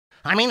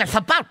I mean, it's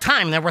about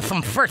time there was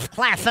some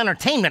first-class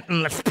entertainment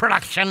in this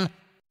production.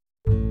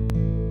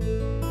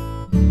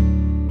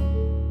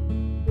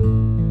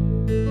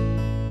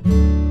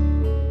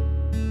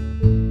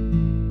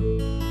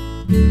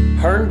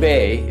 Herne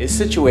Bay is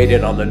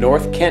situated on the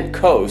North Kent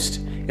coast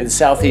in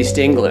southeast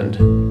England.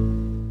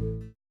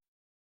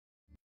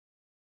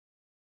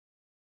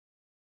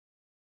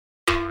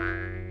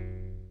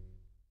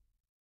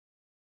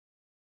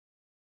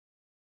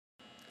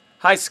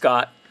 Hi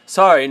Scott,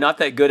 sorry, not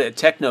that good at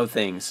techno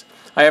things.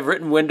 I have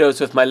written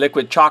windows with my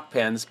liquid chalk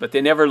pens, but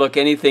they never look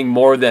anything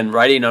more than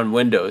writing on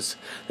windows.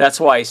 That's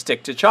why I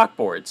stick to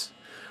chalkboards.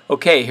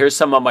 Okay, here's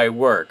some of my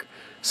work.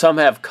 Some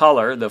have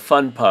color, the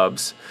fun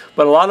pubs,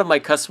 but a lot of my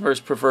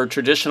customers prefer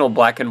traditional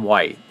black and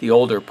white, the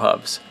older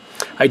pubs.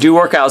 I do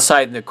work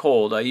outside in the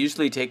cold. I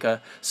usually take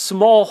a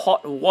small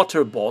hot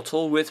water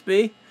bottle with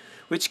me,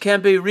 which can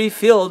be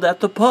refilled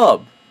at the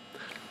pub.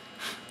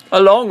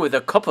 Along with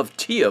a cup of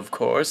tea, of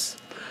course.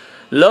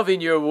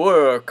 Loving your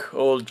work,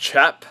 old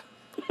chap.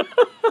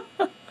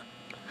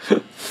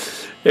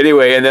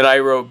 Anyway, and then I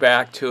wrote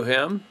back to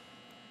him.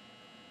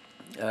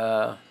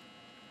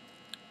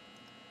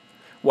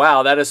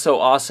 Wow, that is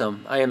so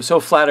awesome. I am so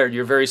flattered.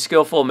 You're very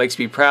skillful. Makes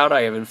me proud.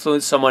 I have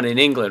influenced someone in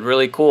England.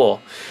 Really cool.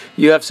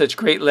 You have such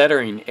great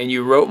lettering, and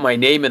you wrote my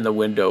name in the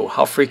window.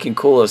 How freaking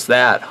cool is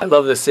that? I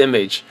love this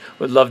image.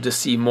 Would love to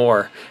see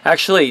more.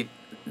 Actually,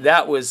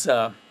 that was,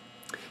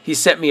 he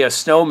sent me a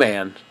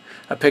snowman,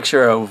 a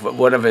picture of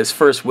one of his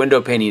first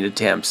window painting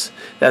attempts.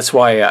 That's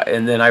why,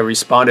 and then I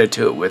responded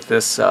to it with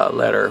this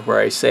letter where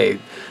I say,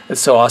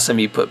 it's so awesome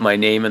you put my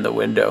name in the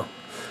window.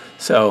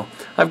 So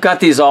I've got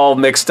these all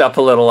mixed up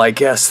a little, I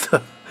guess,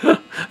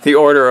 the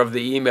order of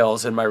the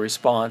emails in my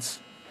response.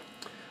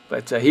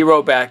 But he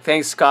wrote back,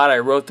 thanks, Scott. I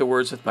wrote the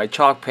words with my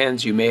chalk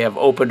pens. You may have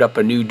opened up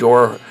a new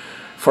door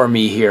for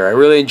me here. I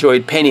really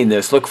enjoyed painting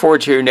this. Look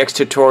forward to your next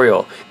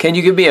tutorial. Can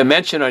you give me a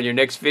mention on your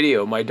next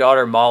video? My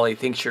daughter Molly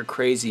thinks you're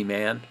crazy,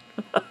 man.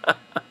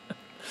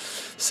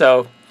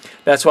 So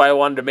that's why I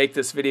wanted to make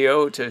this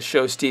video, to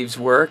show Steve's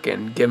work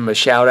and give him a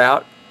shout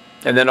out.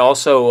 And then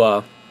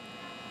also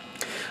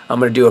I'm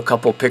going to do a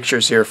couple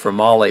pictures here for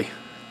Molly,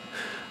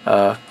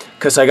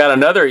 because I got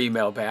another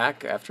email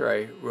back after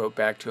I wrote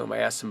back to him. I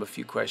asked him a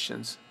few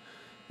questions.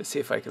 Let's see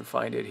if I can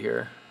find it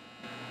here.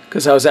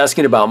 Because I was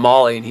asking about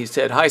Molly, and he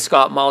said, hi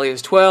Scott, Molly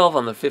is 12.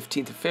 On the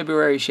 15th of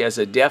February, she has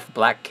a deaf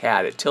black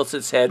cat. It tilts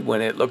its head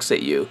when it looks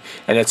at you,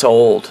 and it's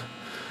old.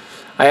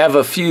 I've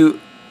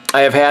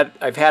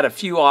had a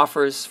few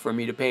offers for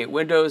me to paint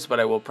windows,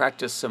 but I will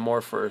practice some more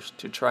first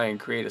to try and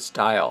create a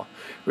style.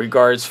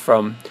 Regards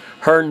from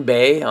Herne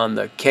Bay on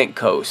the Kent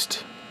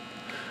coast.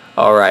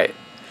 All right.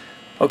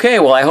 Okay,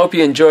 well, I hope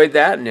you enjoyed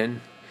that, and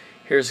then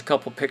here's a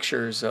couple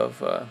pictures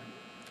of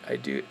I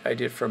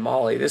did for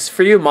Molly. This is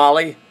for you,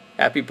 Molly.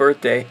 Happy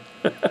birthday.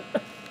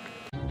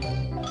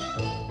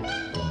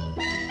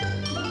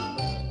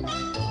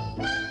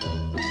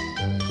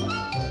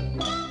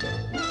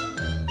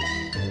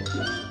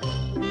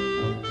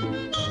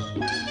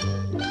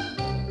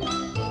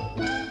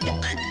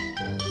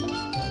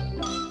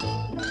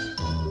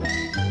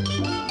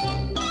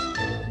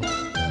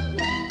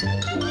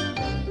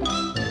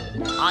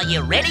 Are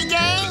you ready,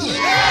 gang?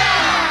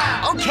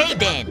 Yeah! Okay,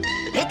 then.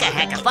 Hicka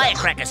hacka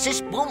firecracker,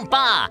 sis boom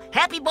ba.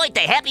 Happy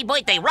birthday,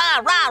 rah,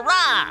 rah,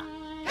 rah.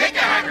 Hicka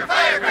hacker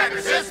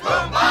firecracker, sis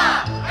boom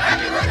ba.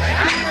 Happy birthday,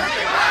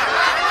 rah,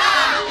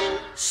 rah,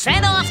 rah.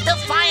 Set off the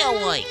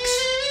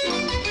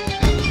fireworks.